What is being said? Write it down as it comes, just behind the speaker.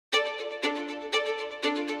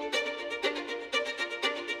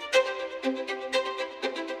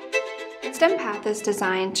STEMpath is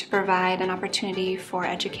designed to provide an opportunity for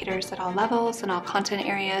educators at all levels and all content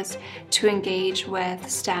areas to engage with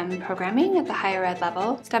STEM programming at the higher ed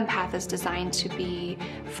level. STEMpath is designed to be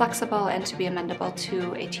flexible and to be amendable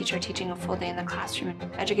to a teacher teaching a full day in the classroom.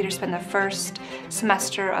 Educators spend the first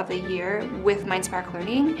semester of the year with MindSpark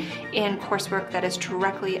Learning in coursework that is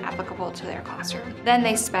directly applicable to their classroom. Then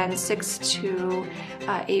they spend 6 to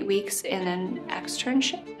 8 weeks in an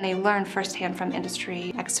externship. They learn firsthand from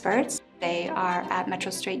industry experts. They are at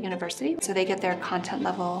Metro State University, so they get their content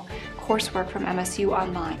level coursework from MSU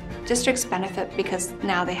online. Districts benefit because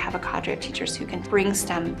now they have a cadre of teachers who can bring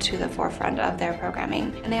STEM to the forefront of their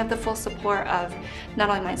programming. And they have the full support of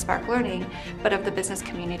not only MindSpark Learning, but of the business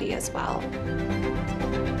community as well.